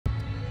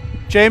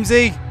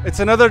Jamesie, it's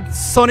another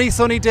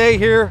sunny day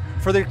here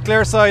for the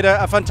Clare side,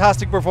 a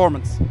fantastic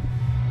performance.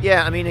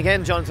 Yeah, I mean,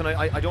 again, Jonathan,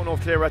 I don't know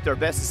if Clare were at their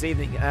best this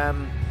evening.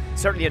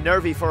 Certainly a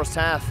nervy first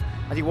half.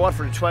 I think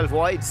Waterford had 12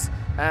 wides,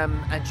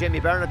 and Jamie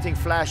Byrne, I think,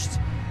 flashed,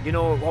 you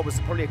know, what was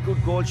probably a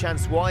good goal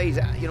chance wide,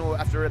 you know,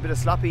 after a bit of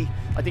sloppy,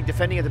 I think,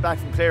 defending at the back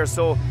from Clare.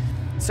 So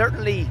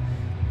certainly,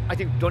 I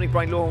think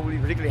Brian Lohan will be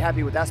particularly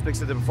happy with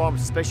aspects of the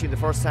performance, especially in the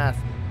first half.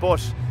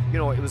 But, you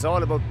know, it was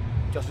all about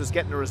just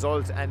getting a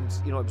result, and,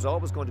 you know, it was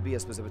always going to be, I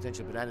suppose, a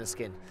potential banana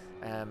skin.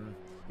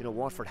 You know,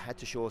 Waterford had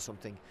to show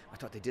something. I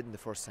thought they did in the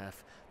first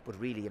half, but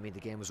really, I mean, the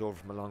game was over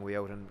from a long way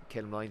out, and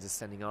Caleb Lyons is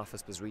sending off, I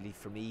suppose, really,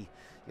 for me,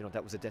 you know,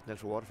 that was a death knell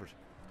for Waterford.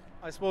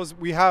 I suppose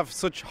we have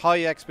such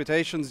high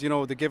expectations, you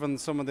know, given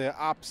some of the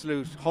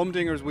absolute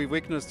humdingers we've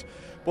witnessed.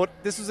 But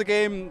this was a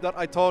game that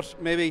I thought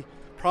maybe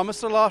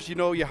promised a lot. You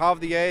know, you have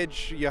the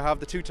edge, you have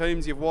the two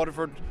times, you have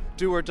Waterford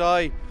do or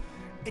die.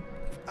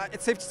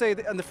 It's safe to say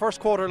that in the first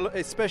quarter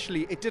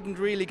especially, it didn't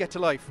really get to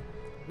life.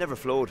 Never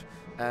flowed.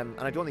 And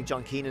I don't think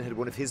John Keenan had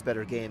one of his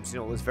better games. You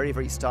know, it was very,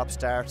 very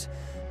stop-start.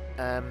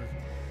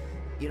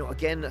 You know,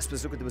 again, I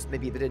suppose, look, there was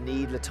maybe a bit of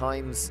need at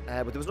times,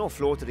 but there was no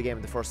flow to the game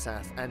in the first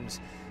half. And,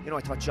 you know, I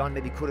thought John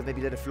maybe could have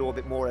maybe let it flow a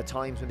bit more at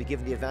times, maybe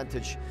given the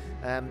advantage.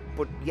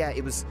 But yeah,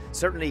 it was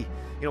certainly,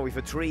 you know, we've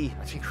had three.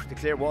 I think the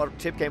Clare Water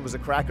Tip game was a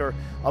cracker.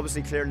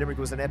 Obviously, Clare Limerick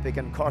was an epic,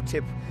 and Cork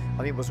Tip,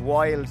 I mean, was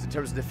wild in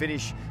terms of the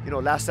finish. You know,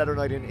 last Saturday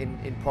night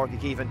in Páirc Uí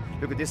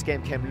Chaoimh, look at this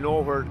game, came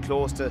nowhere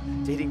close to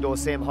hitting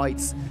those same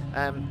heights.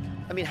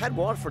 I mean, had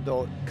Waterford,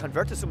 though,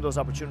 converted some of those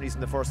opportunities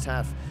in the first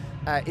half,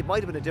 it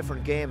might have been a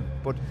different game,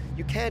 but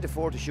you can't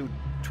afford to shoot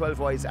 12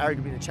 wides,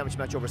 arguably in a championship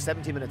match, over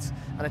 70 minutes.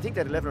 And I think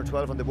they had 11 or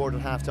 12 on the board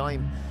at half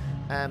time.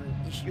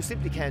 You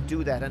simply can't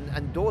do that.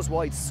 And those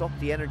wides suck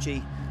the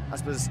energy, I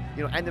suppose,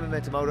 you know, and the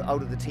momentum out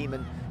of the team.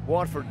 And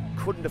Waterford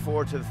couldn't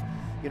afford to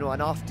have, you know,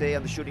 an off day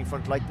on the shooting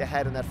front like they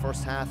had in that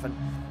first half. And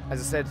as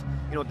I said,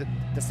 you know,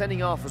 the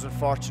sending off was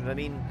unfortunate. I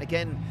mean,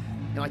 again,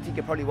 you know, I think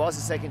it probably was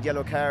a second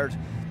yellow card.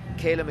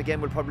 Caleb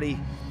again will probably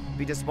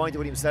be disappointed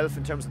with himself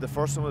in terms of the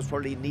first one was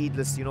probably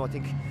needless. You know, I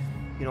think,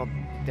 you know,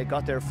 they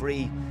got there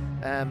free.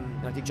 I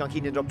think John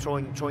Keane ended up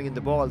throwing in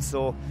the ball,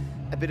 so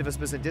a bit of a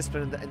specific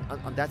discipline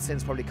on that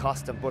sense probably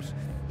cost them. But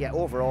yeah,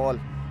 overall,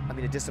 I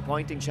mean, a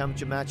disappointing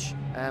championship match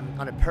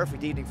on a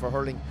perfect evening for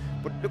hurling.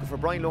 But looking for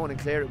Brian Lohan and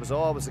Clare, it was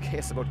always a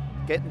case about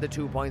getting the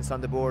 2 points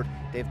on the board.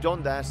 They've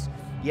done that.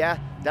 Yeah,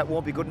 that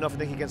won't be good enough, I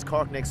think, against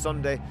Cork next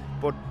Sunday.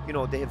 But, you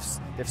know, they've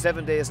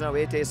 7 days now,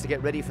 8 days to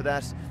get ready for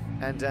that.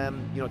 And,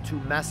 you know, 2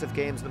 massive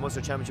games in the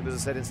Munster Championship, as I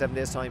said, in 7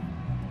 days' time.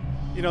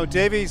 You know,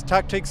 Davy's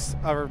tactics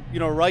are, you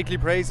know, rightly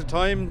praised at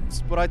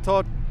times, but I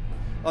thought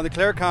on the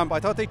Clare camp, I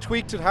thought they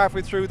tweaked it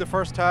halfway through the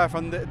first half,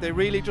 and they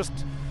really just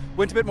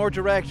went a bit more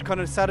direct,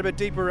 kind of sat a bit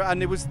deeper,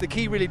 and it was the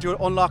key really to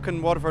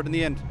unlocking Waterford in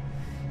the end.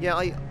 Yeah,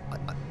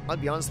 I'll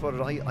be honest about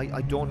it,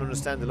 I don't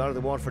understand a lot of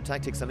the Waterford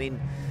tactics. I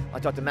mean, I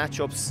thought the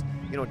matchups,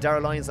 you know,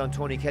 Darragh Lyons on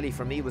Tony Kelly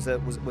for me was a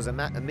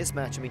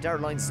mismatch. I mean,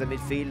 Darragh Lyons is a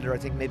midfielder, I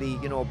think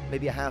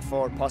maybe a half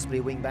forward, possibly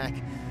a wing back.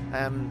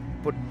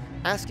 But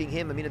asking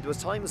him, I mean, there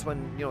was times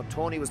when, you know,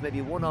 Tony was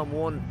maybe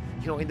one-on-one,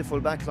 you know, in the full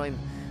back line,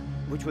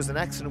 which was an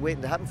accident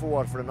waiting to happen for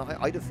Waterford, and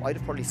I'd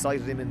have probably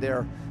sided him in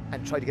there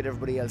and tried to get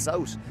everybody else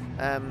out.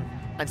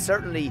 And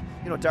certainly,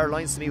 you know, Darragh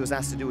Lyons to me was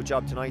asked to do a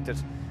job tonight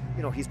that,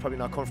 you know, he's probably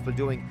not comfortable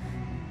doing.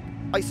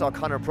 I saw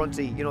Conor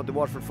Prunty, you know, the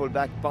Waterford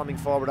full-back, bombing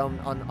forward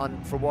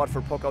for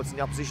Waterford puckouts in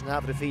the opposition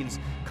half of the fields.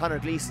 Conor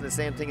Gleeson, the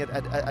same thing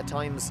at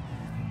times.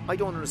 I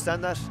don't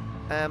understand that.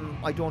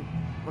 I don't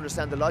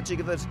understand the logic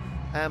of it.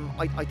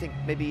 I think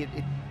maybe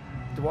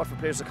the Waterford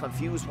players are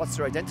confused. What's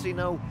their identity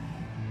now?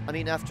 I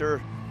mean, after,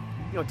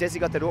 you know, Desi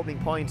got that opening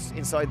point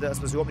inside the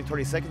opening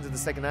 30 seconds of the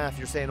second half,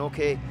 you're saying,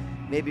 okay,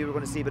 maybe we're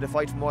going to see a bit of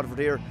fight from Waterford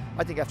here.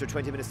 I think after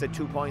 20 minutes they had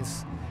 2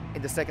 points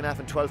in the second half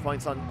and 12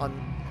 points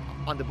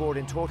on the board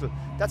in total.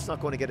 That's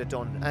not going to get it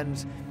done. And,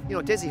 you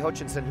know, Desi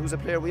Hutchinson, who's a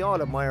player we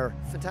all admire,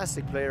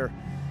 fantastic player,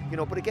 you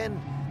know, but again,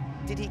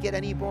 did he get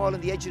any ball on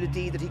the edge of the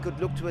D that he could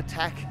look to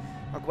attack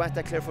or go at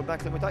that Clare full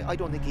back line with? I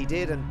don't think he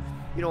did. And,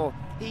 you know,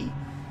 he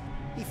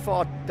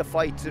fought the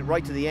fight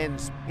right to the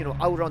end, you know,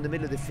 out around the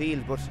middle of the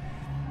field. But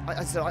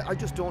I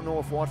just don't know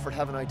if Waterford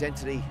have an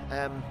identity.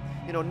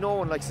 You know, no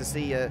one likes to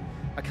see a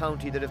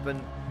county that have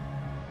been,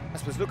 I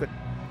suppose, look at,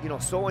 you know,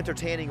 so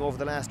entertaining over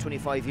the last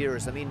 25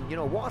 years. I mean, you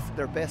know, Waterford,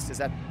 their best is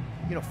that,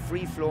 you know,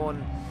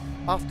 free-flowing,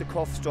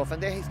 off-the-cuff stuff,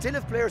 and they still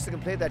have players that can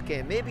play that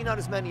game. Maybe not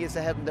as many as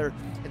they had in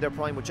their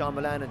prime with John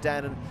Milan and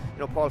Dan and, you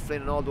know, Paul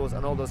Flynn and all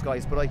those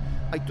guys. But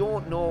I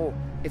don't know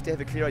if they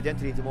have a clear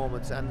identity at the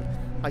moment, and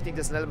I think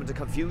there's an element of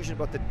confusion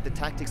about the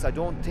tactics. I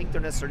don't think they're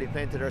necessarily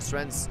playing to their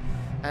strengths,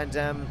 and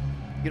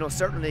you know,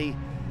 certainly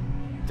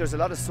there's a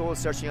lot of soul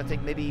searching, I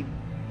think, maybe,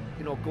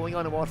 you know, going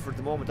on in Waterford at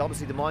the moment.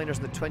 Obviously the minors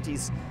in the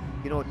 20s,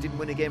 you know, didn't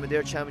win a game in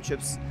their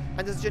championships,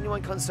 and there's a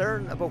genuine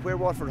concern about where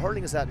Waterford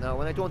hurling is at now.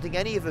 And I don't think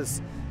any of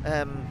us,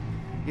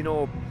 you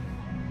know,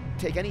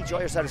 take any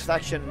joy or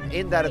satisfaction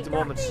in that at the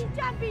moment,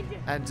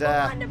 and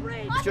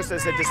it's just,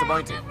 as I said,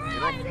 disappointing.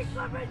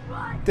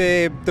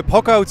 The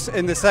puck outs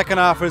in the second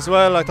half as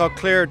well, I thought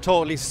Clare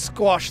totally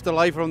squashed the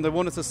life from them. They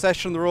won a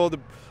succession in the row,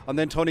 and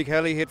then Tony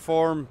Kelly hit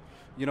form.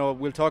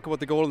 We'll talk about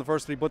the goal in the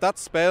first league, but that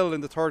spell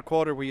in the third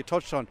quarter where you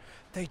touched on,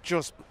 they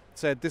just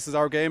said this is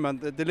our game, and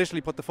they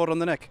literally put the foot on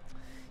the neck.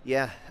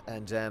 Yeah,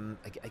 and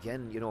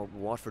again,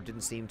 Waterford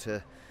didn't seem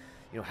to,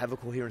 have a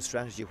coherent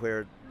strategy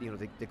where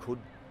they could,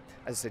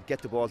 as I said,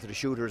 get the ball to the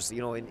shooters,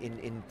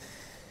 in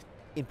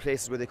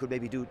places where they could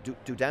maybe do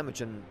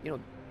damage. And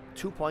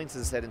 2 points,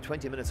 as I said, in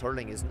 20 minutes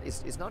hurling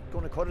is not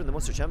going to cut it in the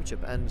Munster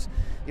Championship. And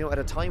at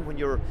a time when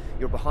you're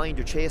behind,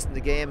 you're chasing the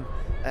game.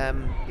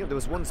 There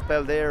was one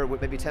spell there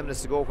with maybe 10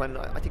 minutes to go when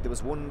I think there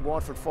was one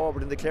Waterford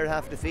forward in the Clare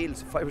half of the field,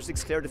 5 or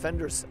 6 Clare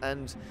defenders.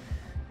 And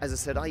as I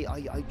said,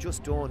 I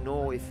just don't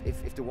know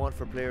if the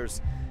Waterford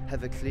players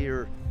have a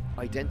clear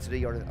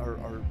identity or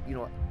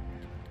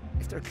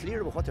if they're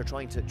clear about what they're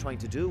trying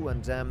to do.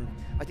 And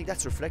I think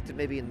that's reflected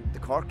maybe in the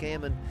Cork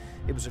game, and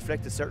it was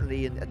reflected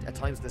certainly at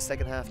times in the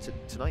second half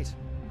tonight.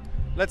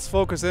 Let's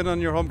focus in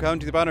on your home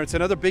county, the Banner. It's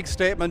another big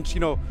statement.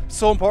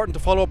 So important to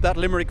follow up that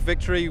Limerick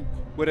victory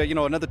with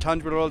another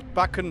tangible result,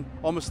 back in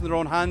almost in their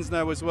own hands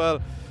now as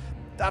well.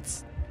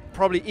 That's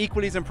probably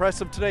equally as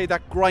impressive today,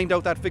 that grind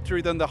out that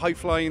victory, than the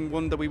high-flying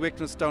one that we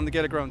witnessed down the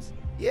Gaelic grounds.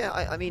 Yeah,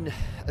 I mean,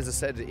 as I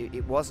said,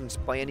 it wasn't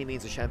by any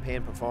means a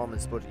champagne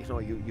performance, but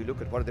you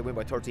look at what did they win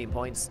by 13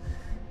 points.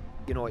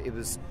 It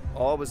was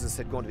always, as I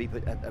said, going to be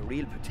a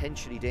real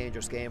potentially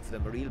dangerous game for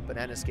them, a real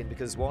banana skin,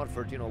 because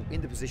Waterford,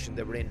 in the position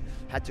they were in,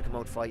 had to come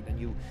out fight, and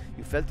you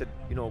felt that,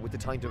 with the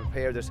time to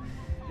prepare, that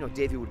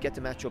Davy would get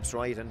the matchups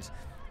right, and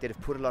they'd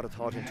have put a lot of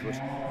thought into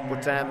it.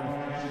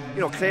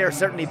 But Clare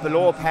certainly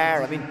below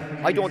par. I mean,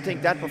 I don't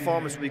think that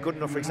performance will be good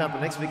enough. For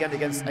example, next weekend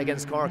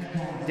against Cork,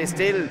 they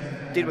still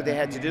did what they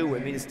had to do. I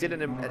mean, it's still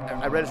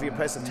a relatively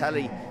impressive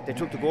tally. They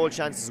took the goal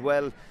chance as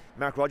well.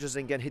 Mark Rogers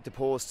again hit the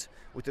post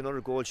with another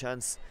goal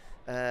chance.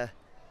 Yeah,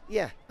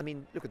 I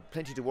mean, look, at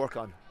plenty to work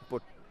on.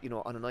 But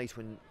on a night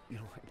when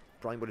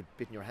Brian would have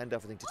bitten your hand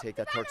off, I think, to take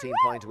that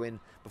 13-point win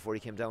before he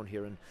came down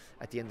here. And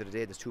at the end of the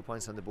day, there's 2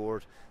 points on the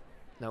board.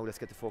 Now let's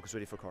get the focus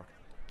ready for Cork.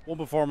 One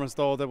performance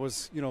though that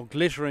was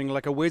glittering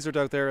like a wizard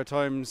out there at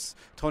times,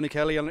 Tony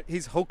Kelly, and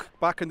his hook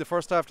back in the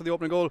first half to the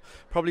opening goal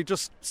probably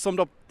just summed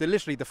up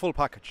literally the full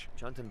package.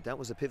 Jonathan, that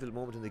was a pivotal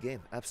moment in the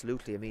game,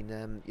 absolutely. I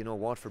mean,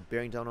 Waterford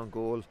bearing down on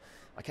goal.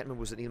 I can't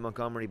remember, was it Neil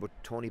Montgomery, but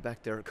Tony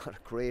back there got a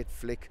great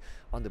flick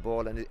on the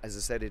ball, and as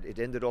I said, it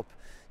ended up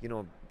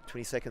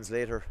 20 seconds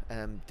later,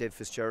 Davy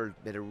Fitzgerald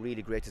made a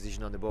really great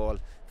decision on the ball.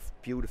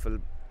 Beautiful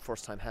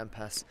first time hand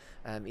pass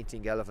into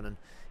Gallivan, and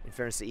in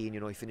fairness to Ian,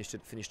 he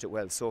finished it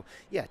well. So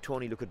yeah,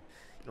 Tony, look at,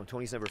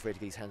 Tony's never afraid to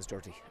get his hands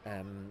dirty,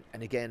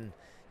 and again,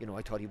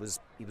 I thought he was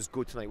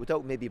good tonight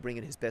without maybe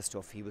bringing his best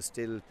stuff. He was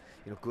still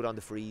good on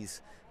the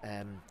frees.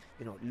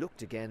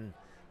 Looked again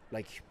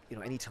like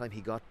any time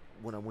he got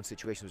one-on-one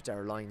situations with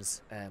Darragh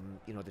Lyons,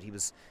 that he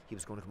was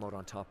going to come out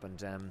on top.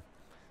 And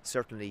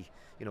certainly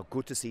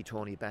good to see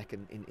Tony back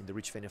in the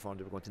rich vein of form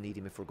that we're going to need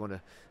him if we're going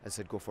to, as I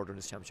said, go further in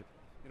this championship.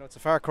 It's a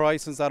far cry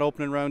since that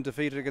opening round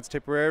defeat against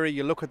Tipperary.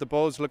 You look at the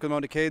buzz, look at the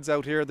amount of kids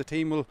out here. The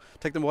team will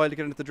take them a while to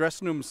get into the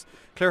dressing rooms.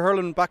 Clare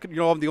hurling back,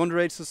 on the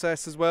underage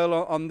success as well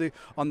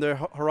on their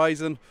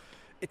horizon.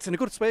 It's in a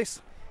good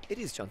space. It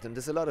is, Jonathan.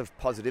 There's a lot of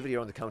positivity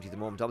around the county at the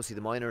moment. Obviously,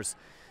 the minors,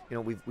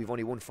 we've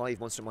only won 5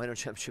 Munster minor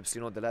championships.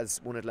 The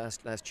lads won it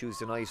last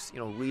Tuesday night.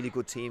 Really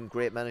good team,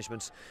 great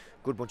management,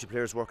 good bunch of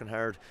players working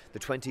hard. The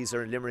 20s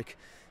are in Limerick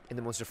in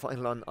the Munster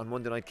final on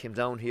Monday night, came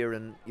down here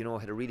and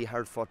had a really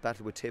hard fought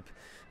battle with Tip,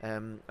 a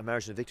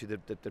margin of victory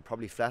that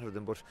probably flattered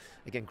them, but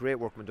again, great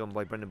work done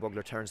by Brendan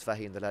Bugler, Terence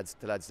Fahey and the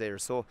lads there.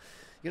 So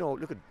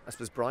look at, I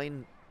suppose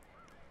Brian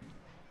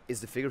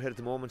is the figurehead at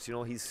the moment.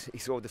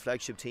 He's over the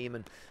flagship team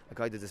and a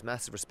guy that there's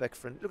massive respect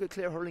for. And look at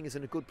Clare hurling is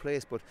in a good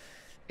place, but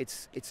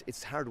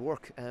it's hard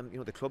work.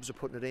 The clubs are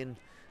putting it in,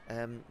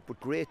 but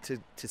great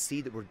to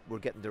see that we're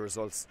getting the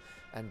results.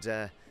 And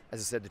as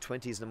I said, the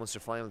 20s in the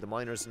Munster final, the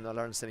minors in the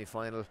All-Ireland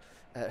semi-final.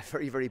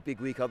 Very, very big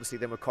week, obviously.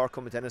 Then with Cork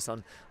coming to us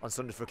on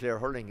Sunday for Clare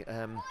hurling.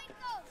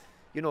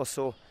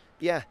 So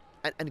yeah.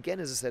 And again,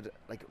 as I said,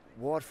 like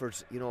Waterford,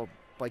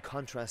 by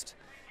contrast,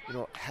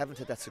 haven't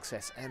had that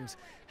success and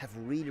have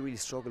really, really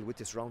struggled with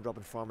this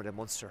round-robin format at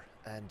Munster.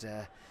 And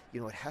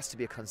it has to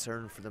be a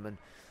concern for them. And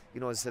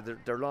as I said,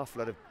 there are an awful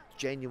lot of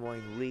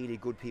genuine, really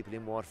good people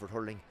in Waterford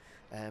hurling.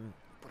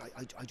 But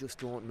I just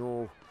don't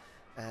know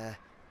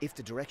if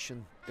the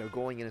direction they're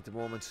going in at the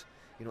moment,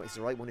 is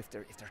the right one. If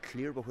they're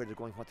clear about where they're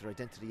going, what their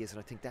identity is, and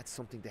I think that's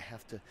something they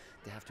have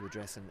to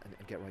address and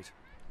get right.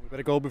 We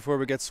better go before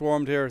we get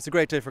swarmed here. It's a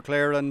great day for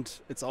Clare, and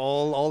it's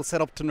all set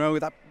up to know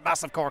that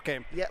massive Cork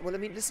game. Yeah, well, I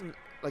mean, listen,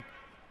 like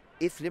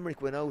if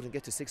Limerick went out and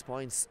get to 6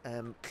 points,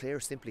 Clare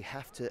simply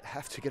have to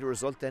get a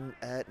result then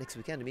next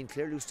weekend. I mean,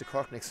 Clare lose to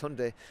Cork next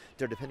Sunday,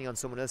 they're depending on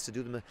someone else to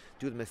do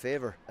them a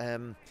favour.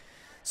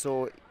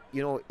 So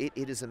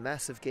it is a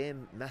massive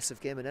game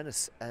in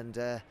Ennis, and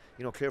Clare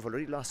have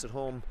already lost at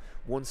home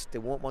once. They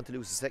won't want to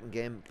lose the second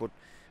game, but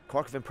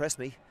Cork have impressed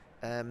me.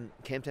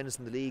 came tennis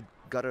in the league,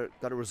 got a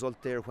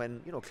result there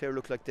when, you know, Clare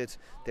looked like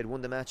they'd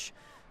won the match.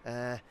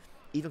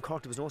 Even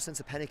Cork, there was no sense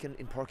of panic in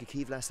Páirc Uí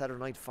Chaoimh last Saturday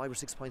night, 5 or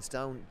 6 points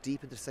down,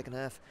 deep into the second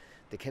half.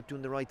 They kept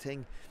doing the right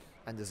thing,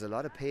 and there's a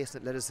lot of pace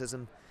and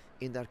athleticism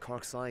in that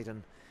Cork side,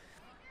 and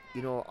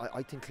you know,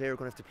 I think Clare are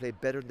going to have to play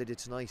better than they did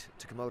tonight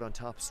to come out on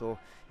top. So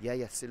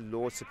yeah, still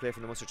loads to play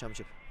for the Munster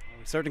Championship.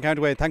 We certainly can't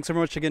wait. Thanks so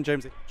much again,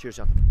 Jamesie. Cheers,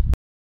 Jonathan.